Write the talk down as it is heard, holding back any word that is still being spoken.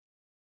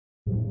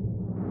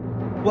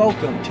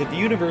Welcome to the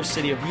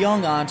University of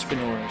Young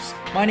Entrepreneurs.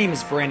 My name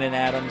is Brandon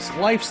Adams,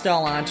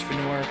 lifestyle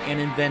entrepreneur and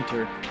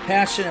inventor,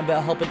 passionate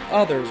about helping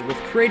others with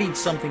creating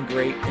something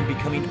great and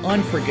becoming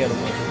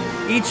unforgettable.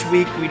 Each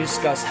week we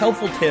discuss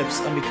helpful tips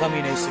on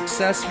becoming a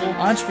successful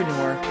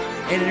entrepreneur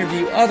and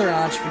interview other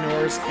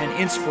entrepreneurs and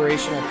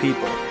inspirational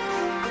people.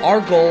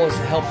 Our goal is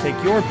to help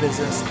take your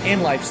business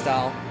and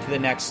lifestyle to the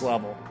next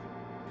level.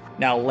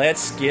 Now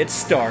let's get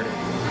started.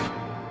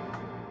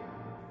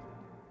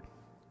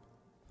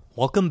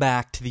 Welcome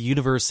back to the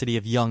University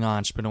of Young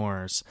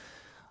Entrepreneurs.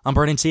 I'm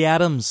Brandon T.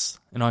 Adams,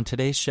 and on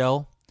today's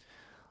show,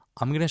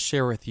 I'm going to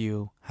share with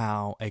you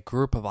how a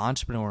group of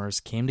entrepreneurs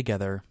came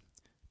together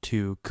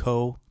to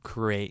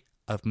co-create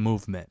a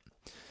movement.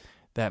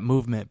 That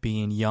movement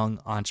being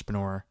Young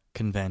Entrepreneur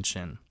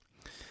Convention.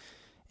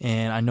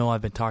 And I know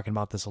I've been talking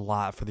about this a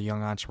lot for the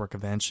Young Entrepreneur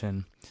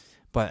Convention,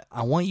 but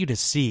I want you to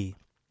see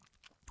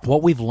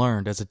what we've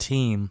learned as a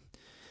team.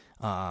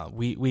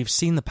 We've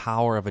seen the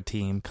power of a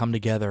team come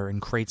together and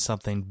create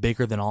something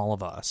bigger than all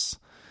of us.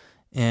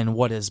 And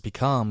what has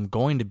become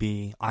going to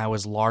be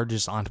Iowa's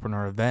largest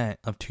entrepreneur event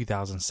of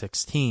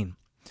 2016.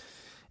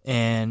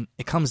 And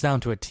it comes down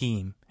to a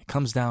team. It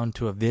comes down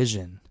to a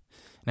vision.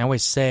 And I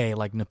always say,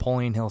 like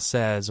Napoleon Hill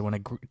says, when a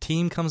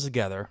team comes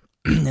together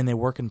and they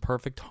work in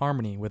perfect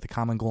harmony with a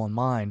common goal in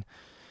mind,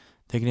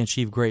 they can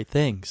achieve great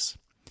things.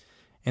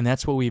 And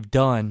that's what we've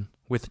done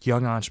with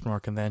Young Entrepreneur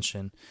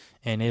Convention,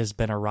 and it has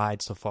been a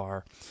ride so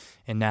far.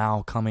 And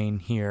now coming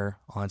here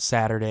on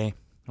Saturday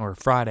or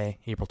Friday,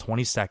 April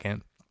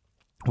 22nd,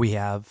 we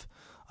have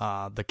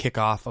the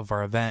kickoff of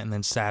our event, and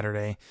then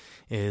Saturday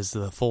is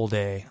the full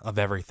day of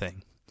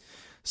everything.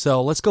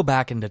 So let's go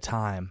back into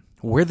time,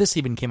 where this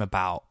even came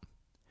about,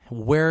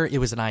 where it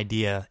was an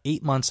idea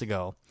 8 months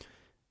ago.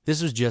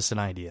 This was just an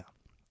idea.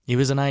 It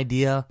was an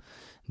idea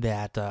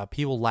that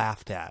people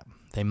laughed at.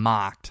 They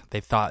mocked. They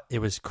thought it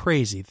was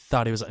crazy. They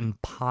thought it was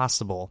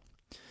impossible.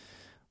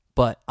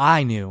 But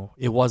I knew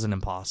it wasn't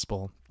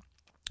impossible.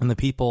 And the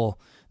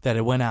people that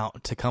had went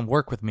out to come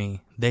work with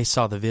me, they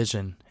saw the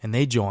vision and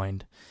they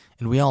joined.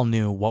 And we all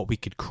knew what we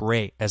could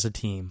create as a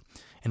team.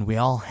 And we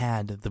all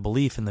had the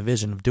belief and the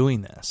vision of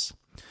doing this.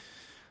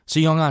 So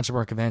Young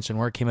Entrepreneur Convention,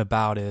 where it came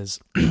about is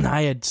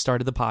I had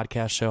started the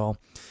podcast show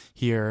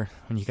here.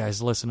 When you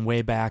guys listen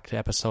way back to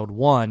episode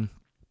 1,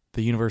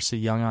 the University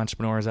of Young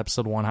Entrepreneurs,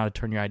 episode 1, How to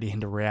Turn Your Idea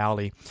into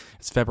Reality.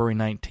 It's February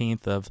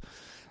 19th it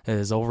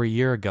is over a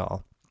year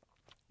ago.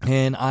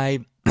 And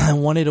I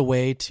wanted a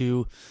way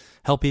to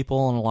help people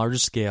on a larger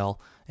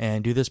scale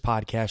and do this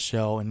podcast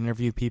show and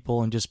interview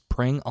people and just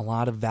bring a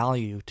lot of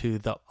value to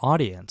the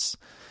audience.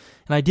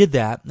 And I did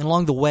that. And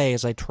along the way,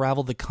 as I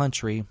traveled the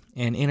country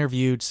and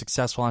interviewed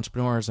successful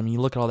entrepreneurs, I mean, you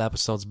look at all the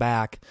episodes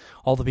back,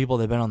 all the people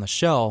that have been on the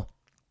show,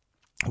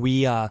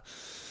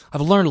 I've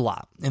learned a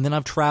lot, and then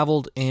I've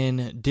traveled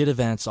and did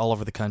events all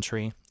over the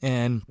country,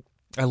 and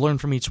I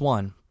learned from each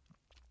one.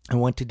 I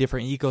went to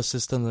different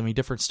ecosystems, I mean,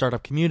 different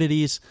startup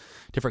communities,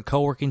 different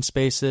co-working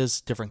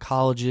spaces, different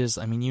colleges,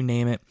 I mean, you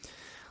name it,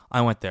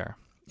 I went there.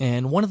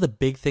 And one of the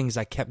big things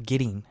I kept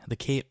getting,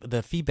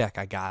 the feedback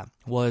I got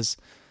was,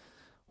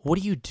 what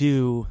do you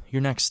do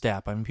your next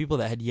step? I mean, people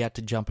that had yet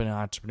to jump into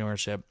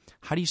entrepreneurship,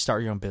 how do you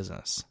start your own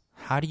business?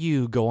 How do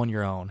you go on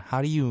your own?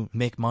 How do you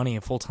make money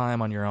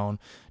full-time on your own,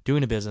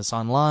 doing a business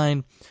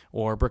online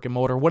or brick and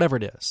mortar, whatever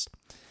it is?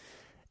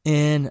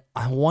 And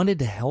I wanted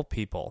to help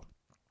people.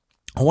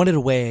 I wanted a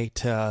way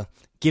to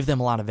give them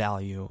a lot of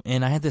value.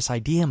 And I had this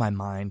idea in my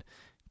mind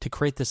to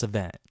create this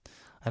event.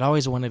 I'd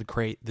always wanted to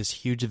create this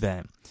huge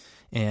event.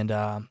 And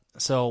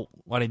so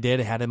what I did,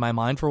 I had it in my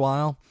mind for a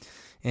while.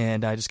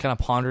 And I just kind of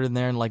pondered in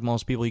there, and like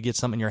most people, you get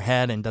something in your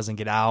head and it doesn't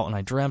get out. And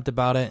I dreamt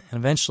about it. And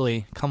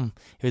eventually, it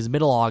was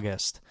middle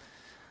August,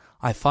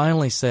 I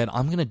finally said,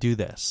 I'm going to do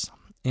this.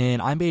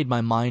 And I made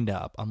my mind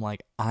up. I'm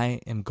like, I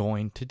am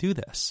going to do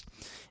this.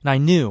 And I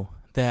knew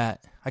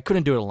that I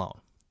couldn't do it alone.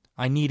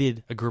 I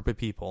needed a group of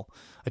people,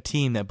 a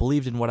team that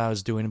believed in what I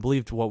was doing and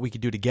believed what we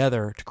could do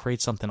together to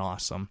create something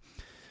awesome.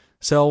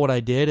 So what I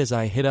did is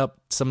I hit up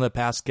some of the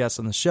past guests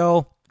on the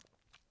show.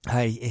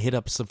 I hit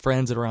up some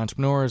friends that are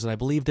entrepreneurs that I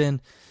believed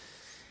in.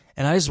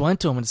 And I just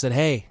went to them and said,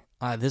 hey,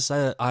 this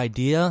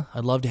idea,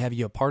 I'd love to have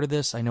you a part of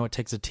this. I know it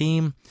takes a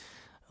team.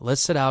 Let's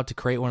set out to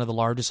create one of the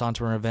largest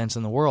entrepreneur events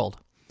in the world,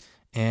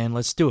 and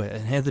let's do it.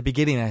 And at the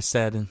beginning, I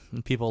said,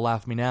 and people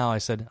laugh at me now, I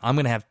said, I'm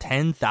going to have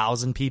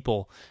 10,000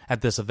 people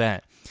at this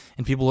event.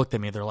 And people looked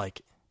at me, they're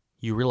like,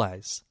 you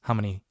realize how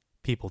many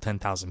people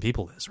 10,000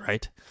 people is,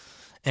 right?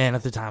 And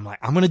at the time, I'm like,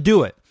 I'm going to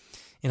do it.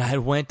 And I had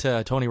went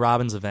to Tony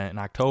Robbins' event in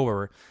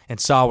October and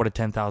saw what a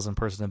 10,000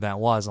 person event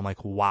was. I'm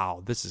like,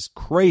 wow, this is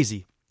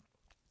crazy.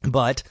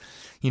 But,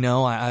 you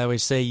know, I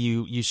always say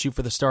you shoot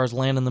for the stars,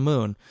 land on the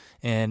moon.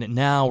 And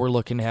now we're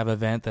looking to have an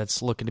event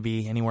that's looking to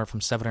be anywhere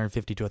from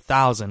 750 to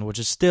 1,000, which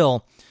is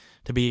still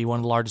to be one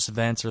of the largest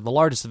events or the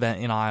largest event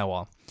in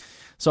Iowa.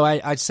 So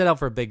I set out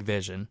for a big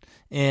vision.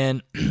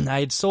 And I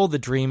had sold the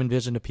dream and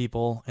vision to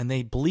people, and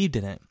they believed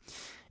in it.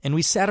 And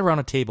we sat around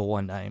a table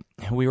one night.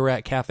 We were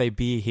at Cafe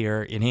B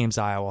here in Ames,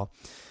 Iowa.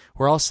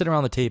 We're all sitting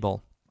around the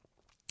table.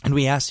 And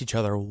we asked each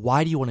other,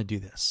 why do you want to do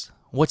this?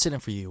 What's in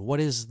it for you? What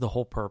is the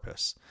whole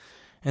purpose?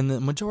 And the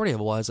majority of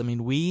it was,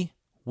 we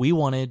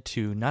wanted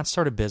to not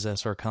start a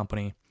business or a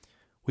company.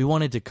 We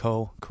wanted to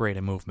co-create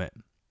a movement.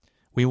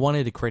 We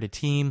wanted to create a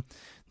team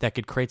that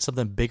could create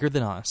something bigger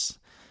than us,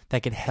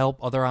 that could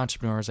help other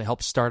entrepreneurs and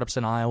help startups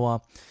in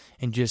Iowa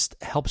and just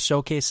help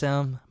showcase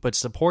them, but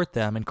support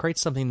them and create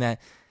something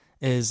that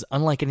is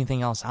unlike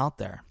anything else out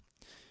there.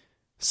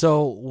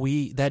 So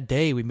that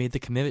day we made the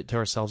commitment to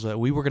ourselves that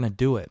we were going to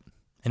do it,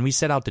 and we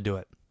set out to do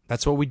it.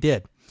 That's what we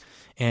did.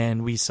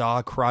 And we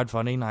saw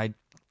crowdfunding. I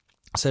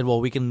said,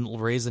 well, we can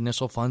raise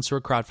initial funds through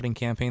a crowdfunding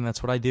campaign.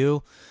 That's what I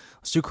do.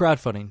 Let's do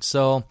crowdfunding.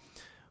 So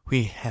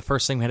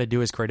first thing we had to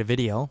do is create a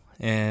video,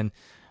 and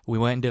we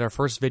went and did our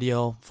first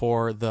video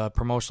for the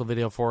promotional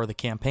video for the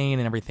campaign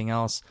and everything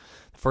else.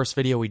 The first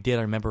video we did,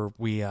 I remember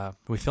we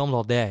filmed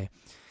all day,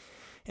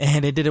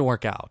 and it didn't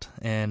work out.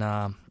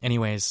 And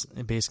anyways,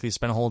 basically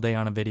spent a whole day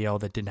on a video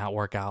that did not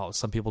work out.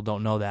 Some people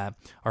don't know that.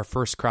 Our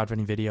first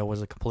crowdfunding video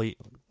was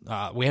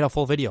we had a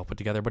full video put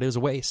together, but it was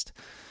a waste.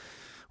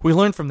 We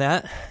learned from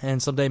that,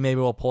 and someday maybe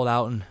we'll pull it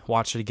out and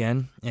watch it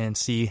again and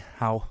see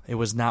how it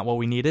was not what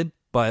we needed.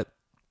 But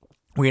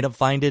we ended up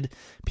finding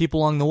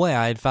people along the way.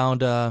 I had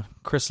found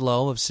Chris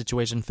Lowe of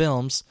Situation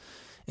Films,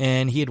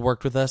 and he had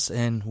worked with us,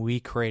 and we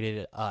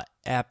created an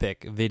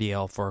epic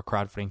video for a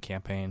crowdfunding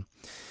campaign.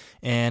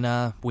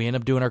 And we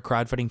ended up doing our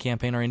crowdfunding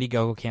campaign, our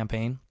Indiegogo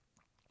campaign,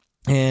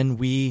 and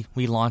we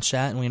launched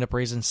that, and we ended up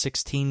raising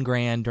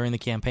 $16,000 during the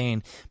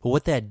campaign. But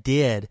what that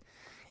did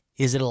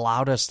is it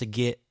allowed us to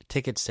get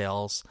ticket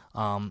sales,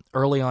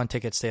 early on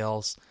ticket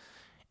sales,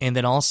 and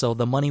then also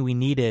the money we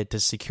needed to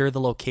secure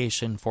the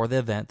location for the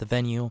event, the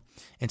venue,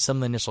 and some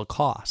of the initial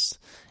costs.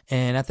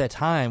 And at that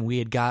time, we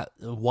had got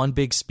one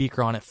big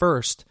speaker on it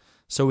first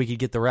so we could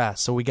get the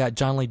rest. So we got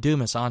John Lee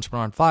Dumas,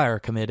 Entrepreneur on Fire,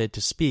 committed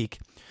to speak.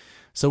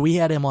 So we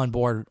had him on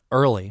board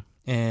early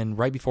and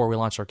right before we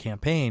launched our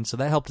campaign, so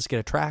that helped us get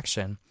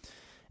attraction.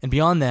 And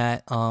beyond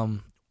that,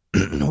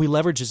 we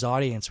leveraged his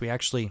audience.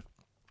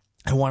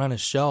 I went on a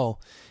show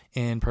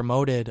and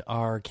promoted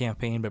our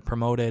campaign, but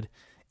promoted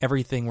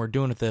everything we're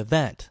doing at the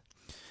event.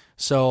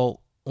 So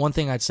one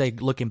thing I'd say,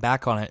 looking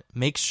back on it,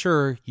 make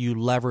sure you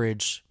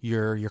leverage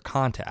your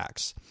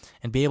contacts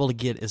and be able to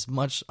get as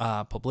much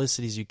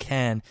publicity as you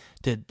can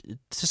to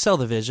sell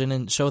the vision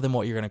and show them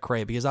what you're going to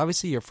create. Because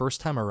obviously your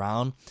first time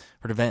around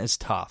for an event is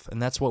tough,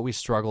 and that's what we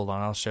struggled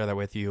on. I'll share that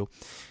with you.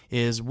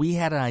 Is we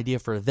had an idea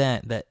for an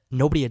event that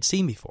nobody had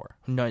seen before.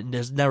 No, it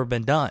has never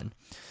been done.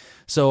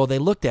 So they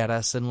looked at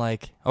us and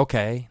like,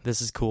 okay,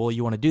 this is cool.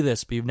 You want to do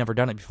this, but you've never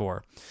done it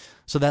before.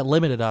 So that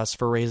limited us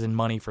for raising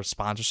money for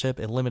sponsorship.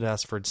 It limited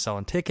us for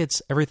selling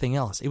tickets, everything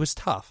else. It was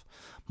tough.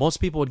 Most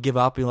people would give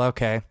up and be like,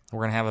 okay, we're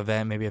going to have an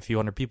event. Maybe a few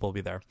hundred people will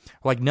be there.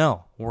 We're like,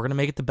 no, we're going to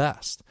make it the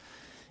best.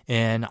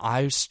 And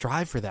I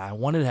strive for that. I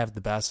wanted to have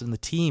the best. And the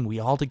team, we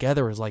all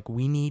together was like,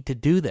 we need to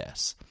do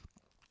this.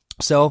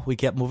 So we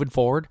kept moving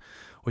forward.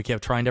 We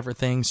kept trying different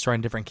things, trying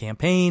different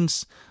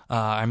campaigns.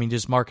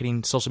 Just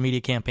marketing, social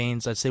media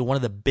campaigns. I'd say one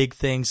of the big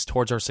things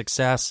towards our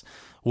success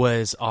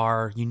was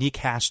our unique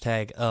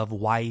hashtag of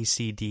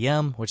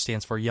YECDM, which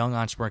stands for Young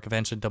Entrepreneur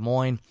Convention Des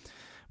Moines,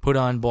 put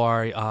on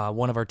by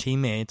one of our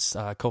teammates,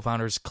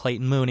 co-founders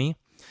Clayton Mooney.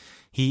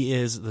 He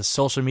is the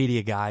social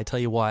media guy. I tell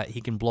you what,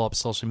 he can blow up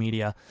social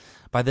media.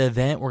 By the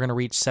event, we're going to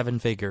reach seven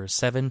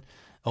figures.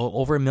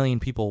 Over 1 million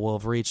people will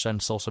have reached on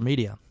social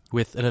media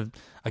with, an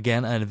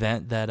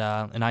event that,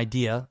 an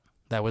idea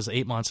that was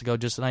 8 months ago,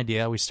 just an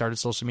idea. We started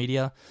social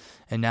media,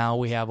 and now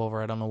we have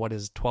over,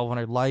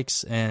 1,200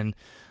 likes on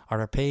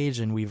our page,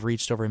 and we've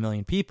reached over 1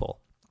 million people.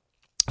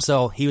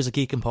 So he was a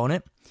key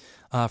component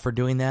for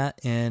doing that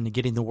and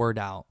getting the word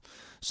out.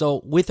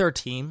 So with our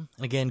team,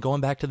 again,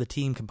 going back to the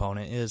team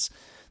component,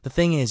 the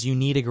thing is you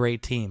need a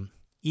great team.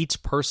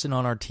 Each person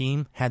on our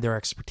team had their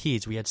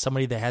expertise. We had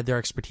somebody that had their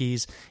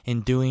expertise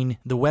in doing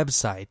the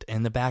website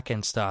and the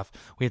back-end stuff.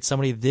 We had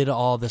somebody that did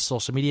all the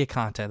social media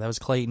content. That was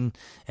Clayton,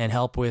 and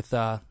help with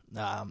Andrew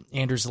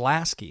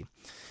Zalaski.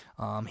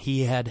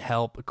 He had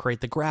helped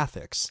create the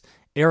graphics.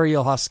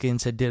 Ariel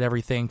Huskins did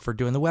everything for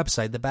doing the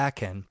website, the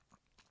back-end.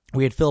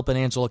 We had Philip and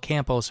Angela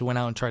Campos who went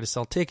out and tried to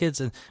sell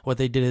tickets, and what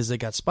they did is they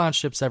got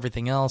sponsorships,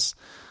 everything else.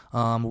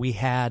 We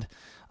had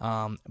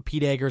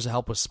Pete Eggers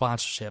helped with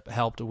sponsorship,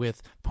 helped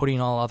with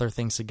putting all other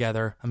things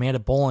together. Amanda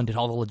Boland did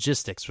all the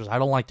logistics, which I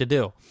don't like to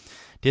do.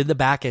 Did the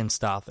back end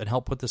stuff and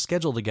helped put the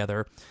schedule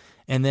together.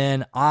 And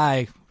then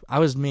I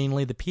was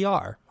mainly the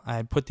PR.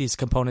 I put these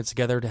components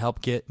together to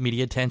help get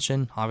media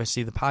attention,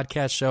 obviously the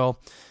podcast show,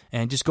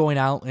 and just going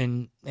out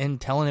and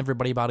telling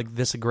everybody about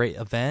this great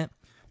event.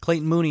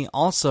 Clayton Mooney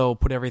also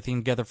put everything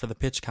together for the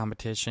pitch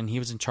competition. He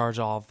was in charge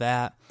of all of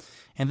that.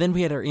 And then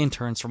we had our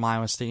interns from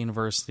Iowa State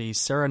University,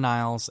 Sarah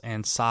Niles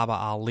and Saba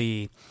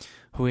Ali,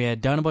 who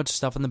had done a bunch of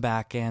stuff in the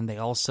back end. They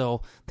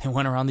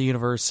went around the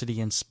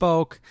university and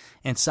spoke,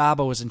 and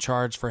Saba was in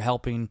charge for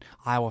helping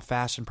Iowa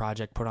Fashion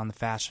Project put on the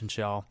fashion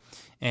show.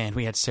 And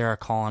we had Sarah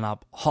calling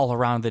up all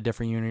around the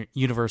different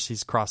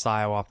universities across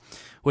Iowa,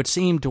 which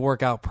seemed to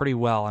work out pretty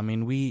well. I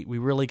mean, we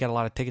really got a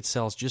lot of ticket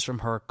sales just from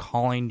her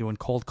calling, doing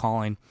cold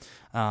calling.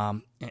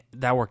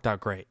 That worked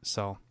out great.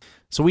 So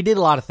we did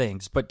a lot of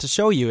things. But to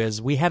show you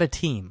is we had a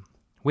team.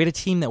 We had a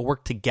team that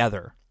worked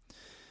together.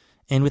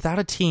 And without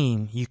a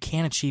team, you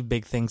can't achieve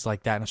big things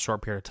like that in a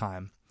short period of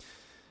time.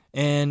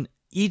 And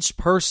each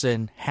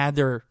person had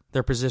their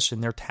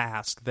position, their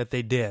task that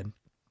they did.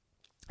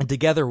 And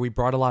together, we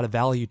brought a lot of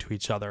value to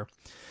each other.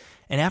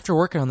 And after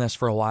working on this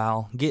for a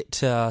while, get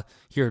to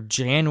here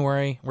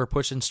January, we're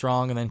pushing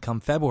strong, and then come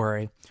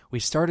February, we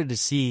started to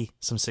see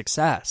some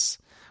success.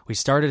 We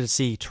started to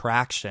see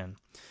traction.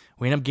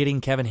 We ended up getting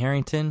Kevin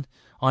Harrington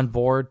on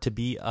board to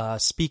be a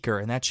speaker,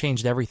 and that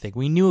changed everything.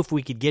 We knew if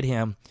we could get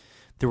him,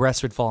 the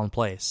rest would fall in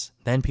place.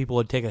 Then people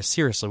would take us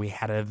seriously. We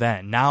had an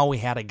event. Now we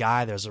had a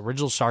guy that was the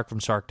original Shark from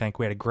Shark Tank.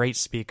 We had a great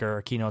speaker,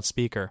 a keynote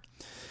speaker.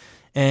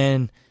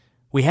 And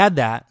we had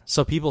that,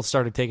 so people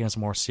started taking us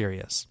more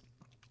serious.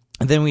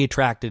 And then we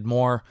attracted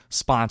more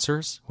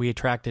sponsors. We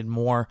attracted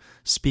more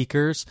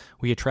speakers.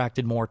 We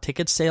attracted more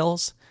ticket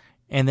sales.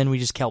 And then we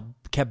just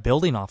kept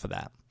building off of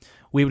that.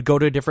 We would go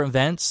to different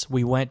events.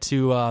 We went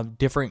to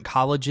different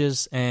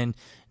colleges and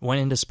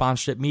went into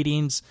sponsorship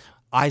meetings.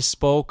 I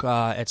spoke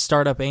at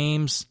Startup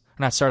Ames,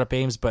 not Startup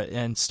Ames, but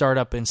in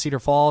Startup in Cedar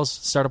Falls,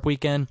 Startup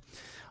Weekend.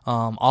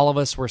 All of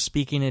us were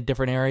speaking in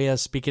different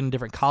areas, speaking in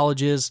different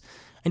colleges,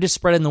 and just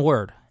spreading the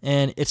word.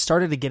 And it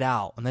started to get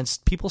out, and then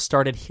people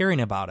started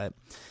hearing about it.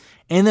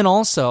 And then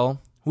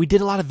also, we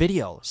did a lot of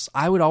videos.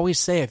 I would always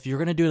say, if you're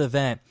going to do an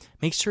event,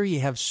 make sure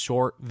you have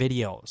short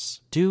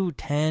videos. Do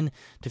 10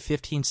 to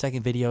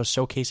 15-second videos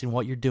showcasing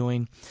what you're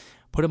doing.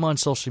 Put them on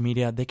social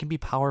media. They can be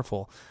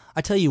powerful.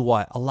 I tell you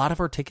what, a lot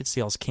of our ticket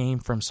sales came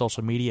from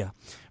social media,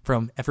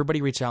 from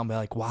everybody reaching out and be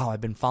like, wow,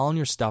 I've been following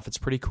your stuff. It's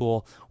pretty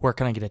cool. Where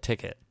can I get a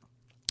ticket?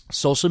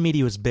 Social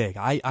media was big.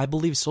 I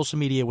believe social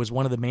media was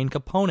one of the main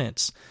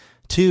components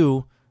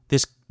to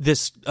this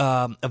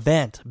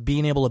event,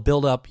 being able to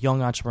build up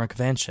Young Entrepreneur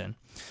Convention.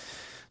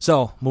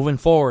 So moving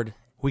forward,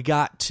 we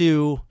got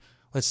to,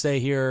 let's say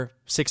here,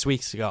 6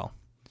 weeks ago.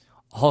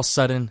 All of a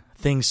sudden,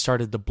 things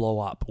started to blow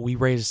up. We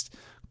raised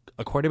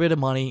quite a bit of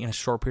money in a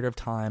short period of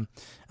time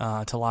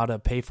to allow to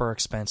pay for our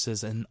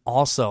expenses. And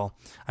also,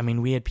 I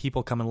mean, we had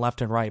people coming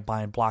left and right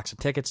buying blocks of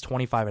tickets,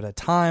 25 at a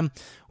time.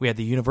 We had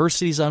the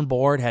universities on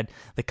board, had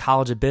the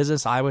College of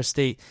Business, Iowa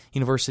State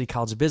University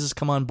College of Business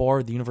come on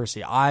board, the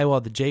University of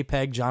Iowa, the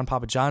JPEG, John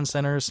Papa John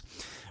Centers.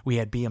 We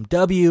had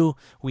BMW.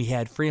 We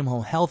had Freedom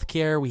Home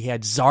Healthcare. We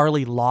had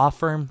Zarley Law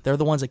Firm. They're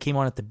the ones that came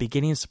on at the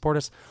beginning to support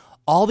us.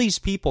 All these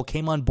people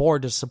came on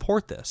board to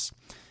support this.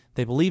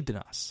 They believed in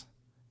us.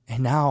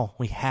 And now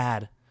we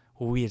had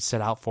what we had set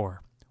out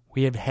for.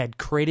 We had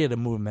created a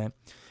movement.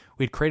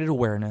 We had created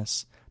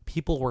awareness.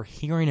 People were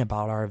hearing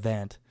about our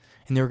event,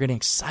 and they were getting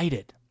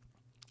excited.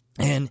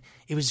 And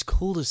it was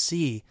cool to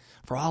see,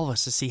 for all of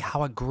us to see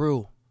how it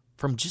grew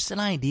from just an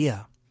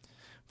idea,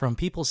 from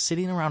people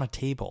sitting around a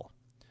table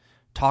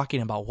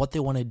talking about what they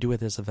wanted to do with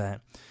this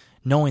event,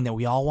 knowing that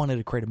we all wanted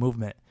to create a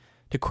movement,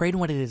 to create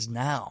what it is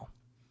now,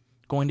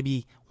 going to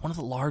be one of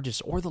the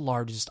largest or the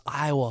largest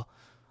Iowa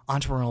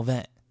entrepreneurial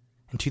event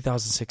in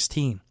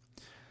 2016.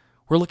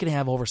 We're looking to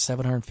have over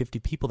 750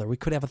 people there. We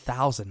could have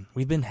 1,000.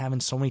 We've been having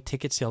so many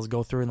ticket sales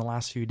go through in the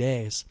last few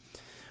days.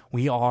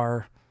 We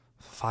are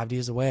 5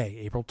 days away.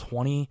 April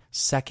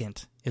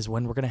 22nd is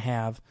when we're going to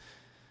have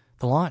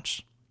the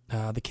launch,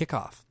 the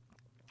kickoff.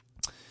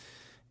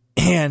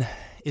 And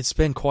it's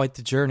been quite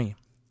the journey.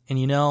 And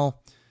you know,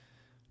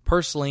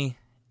 personally,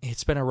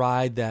 it's been a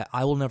ride that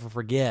I will never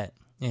forget,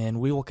 and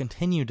we will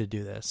continue to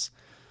do this.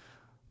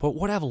 But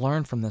what I've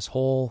learned from this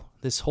whole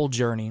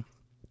journey,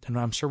 and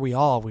I'm sure we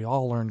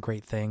all learned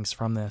great things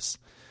from this,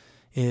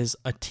 is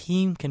a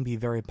team can be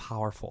very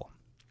powerful.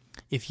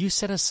 If you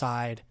set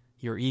aside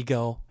your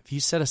ego, if you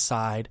set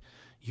aside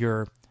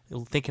your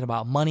thinking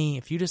about money,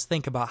 if you just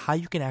think about how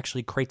you can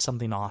actually create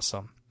something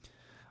awesome,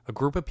 a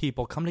group of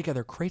people come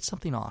together, create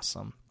something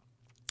awesome,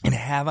 and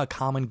have a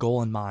common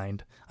goal in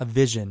mind, a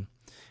vision,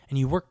 and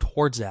you work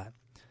towards that,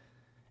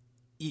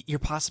 your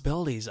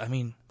possibilities, I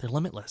mean, they're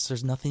limitless.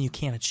 There's nothing you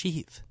can't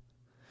achieve.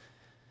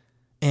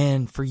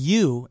 And for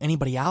you,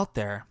 anybody out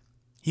there,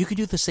 you can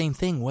do the same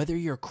thing, whether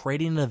you're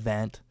creating an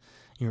event,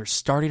 you're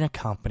starting a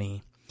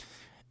company,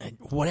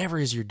 whatever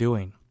it is you're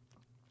doing,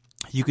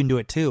 you can do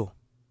it too.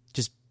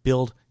 Just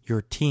build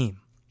your team.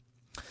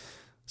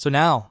 So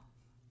now,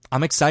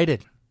 I'm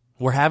excited.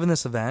 We're having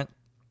this event,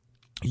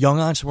 Young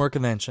Entrepreneur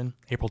Convention,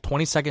 April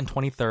 22nd,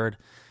 23rd.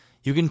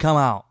 You can come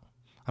out.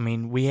 I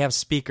mean, we have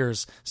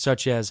speakers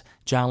such as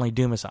John Lee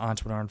Dumas,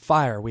 Entrepreneur on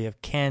Fire. We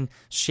have Ken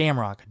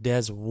Shamrock,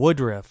 Des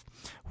Woodruff.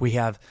 We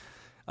have,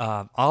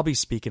 I'll be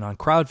speaking on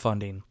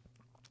crowdfunding.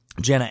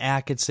 Jenna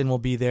Atkinson will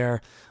be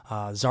there.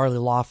 Zarley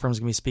Law Firm is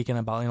going to be speaking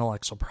about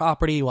intellectual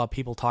property, while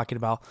people talking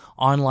about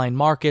online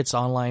markets,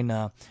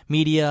 online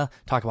media,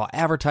 talk about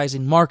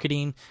advertising,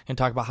 marketing, and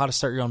talk about how to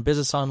start your own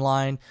business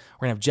online.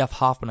 We're going to have Jeff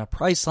Hoffman at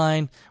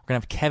Priceline. We're going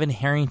to have Kevin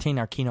Harrington,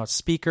 our keynote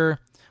speaker.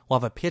 We'll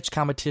have a pitch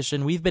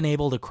competition. We've been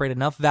able to create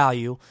enough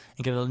value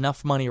and get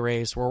enough money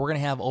raised where we're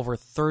going to have over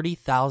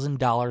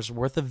 $30,000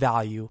 worth of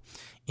value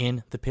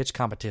in the pitch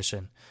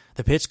competition.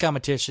 The pitch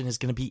competition is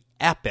going to be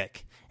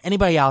epic.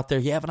 Anybody out there,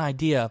 you have an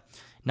idea,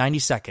 90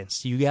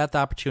 seconds. You got the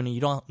opportunity.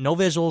 No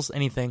visuals,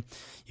 anything.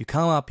 You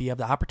come up, you have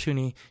the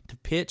opportunity to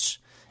pitch,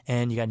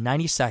 and you got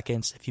 90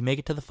 seconds. If you make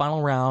it to the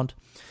final round,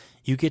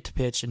 you get to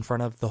pitch in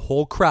front of the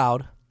whole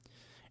crowd,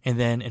 and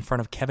then in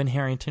front of Kevin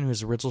Harrington, who's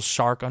the original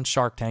shark on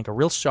Shark Tank, a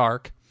real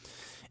shark,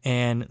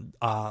 and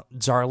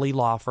Zarley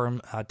Law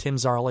Firm, Tim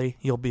Zarley,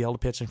 you'll be able to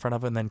pitch in front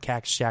of him, and then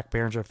Cactus Jack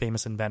Behringer, a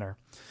famous inventor.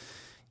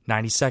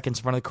 90 seconds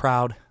in front of the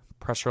crowd,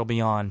 pressure will be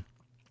on.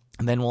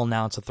 And then we'll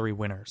announce the 3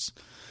 winners.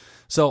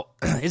 So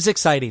it's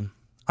exciting.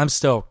 I'm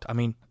stoked. I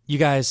mean, you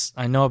guys,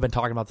 I know I've been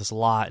talking about this a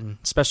lot, and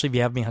especially if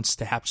you have me on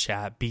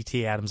Snapchat,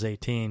 BT Adams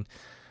 18,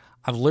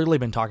 I've literally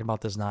been talking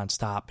about this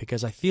nonstop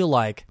because I feel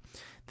like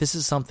this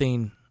is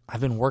something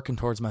I've been working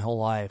towards my whole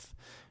life,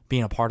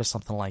 being a part of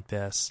something like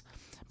this,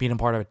 being a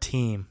part of a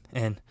team.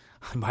 And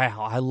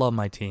wow, I love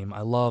my team.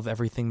 I love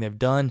everything they've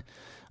done,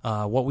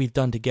 what we've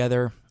done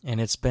together,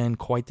 and it's been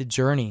quite the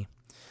journey.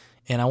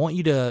 And I want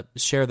you to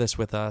share this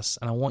with us,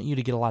 and I want you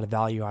to get a lot of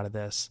value out of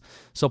this.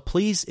 So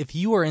please, if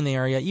you are in the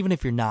area, even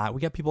if you're not, we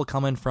got people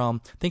coming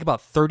from, think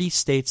about 30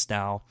 states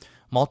now,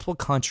 multiple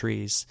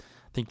countries,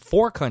 I think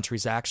 4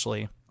 countries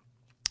actually.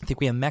 I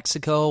think we have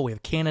Mexico, we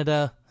have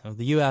Canada,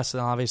 the U.S.,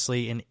 and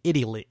obviously in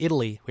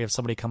Italy, we have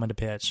somebody coming to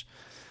pitch.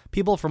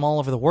 People from all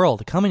over the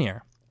world coming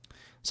here.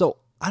 So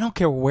I don't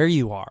care where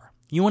you are.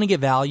 You want to get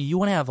value, you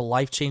want to have a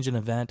life-changing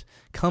event,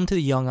 come to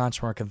the Young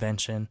Entrepreneur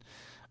Convention.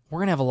 We're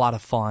going to have a lot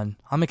of fun.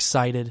 I'm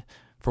excited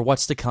for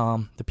what's to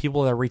come, the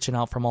people that are reaching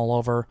out from all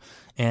over,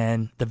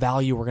 and the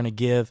value we're going to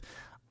give.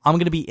 I'm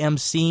going to be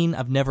emceeing.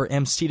 I've never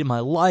emceed in my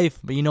life,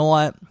 but you know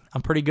what?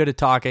 I'm pretty good at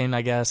talking,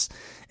 I guess,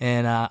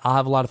 and I'll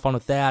have a lot of fun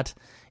with that.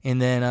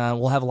 And then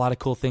we'll have a lot of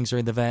cool things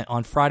during the event.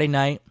 On Friday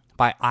night,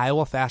 by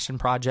Iowa Fashion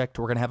Project,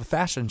 we're going to have a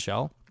fashion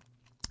show,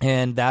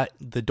 and that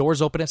the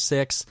doors open at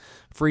 6,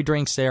 free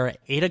drinks there. At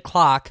 8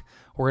 o'clock,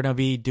 we're going to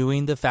be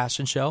doing the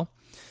fashion show.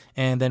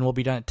 And then we'll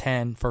be done at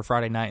 10 for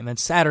Friday night. And then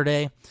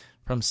Saturday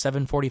from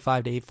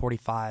 7:45 to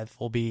 8:45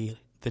 will be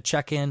the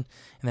check-in. And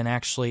then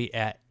actually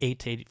at 8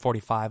 to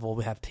 8:45 we'll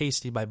have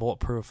Tasty by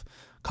Bulletproof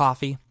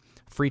Coffee,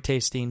 free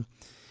tasting.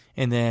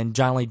 And then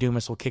John Lee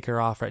Dumas will kick her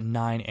off at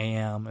 9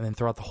 a.m. And then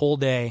throughout the whole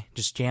day,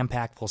 just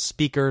jam-packed full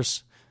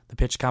speakers. The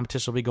pitch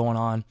competition will be going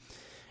on.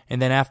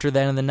 And then after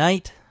that in the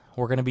night,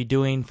 we're going to be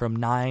doing from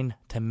 9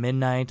 to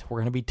midnight. We're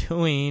going to be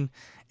doing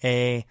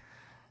a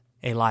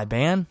live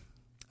band,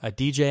 a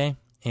DJ,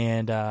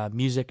 and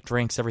music,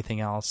 drinks, everything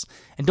else.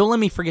 And don't let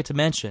me forget to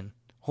mention,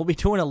 we'll be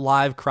doing a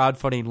live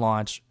crowdfunding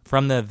launch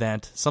from the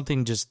event,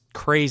 something just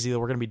crazy that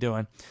we're going to be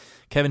doing.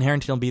 Kevin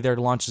Harrington will be there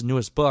to launch his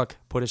newest book,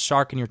 Put a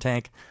Shark in Your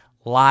Tank,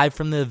 live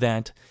from the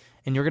event,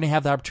 and you're going to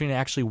have the opportunity to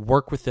actually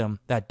work with him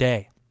that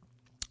day.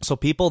 So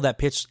people that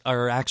pitch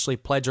or actually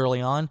pledge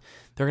early on,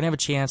 they're going to have a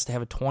chance to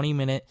have a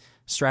 20-minute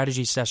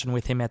strategy session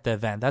with him at the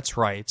event. That's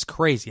right. It's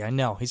crazy. I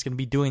know. He's going to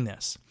be doing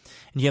this.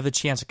 And you have the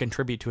chance to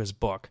contribute to his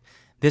book.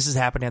 This is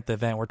happening at the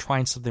event. We're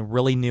trying something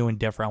really new and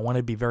different. I want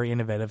to be very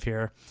innovative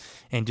here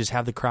and just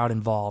have the crowd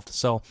involved.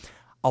 So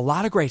a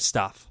lot of great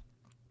stuff.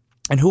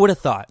 And who would have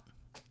thought?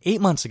 8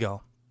 months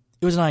ago,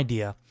 it was an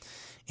idea.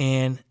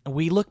 And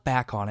we look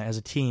back on it as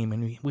a team,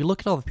 and we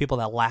look at all the people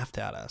that laughed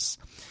at us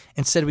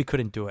and said we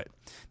couldn't do it.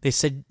 They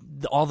said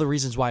all the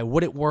reasons why it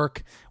wouldn't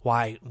work,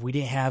 why we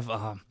didn't have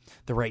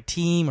the right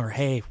team, or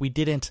hey, we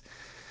didn't.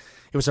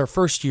 It was our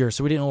first year,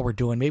 so we didn't know what we're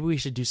doing. Maybe we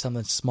should do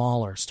something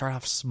smaller, start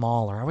off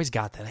smaller. I always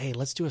got that. Hey,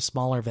 let's do a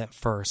smaller event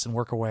first and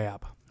work our way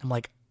up. I'm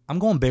like, I'm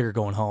going bigger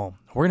going home.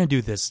 We're going to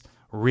do this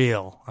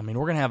real. I mean,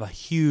 we're going to have a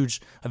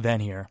huge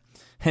event here.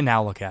 And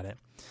now look at it.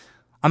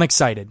 I'm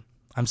excited.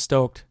 I'm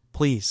stoked.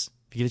 Please,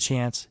 if you get a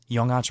chance,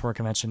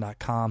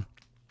 YoungEntrepreneurConvention.com.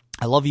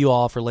 I love you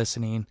all for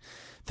listening.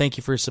 Thank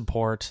you for your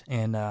support.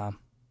 And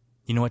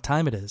you know what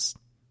time it is.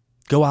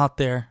 Go out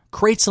there,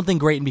 create something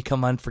great, and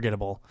become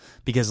unforgettable,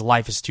 because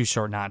life is too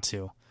short not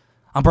to.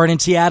 I'm Brandon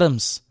T.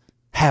 Adams.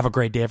 Have a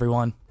great day,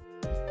 everyone.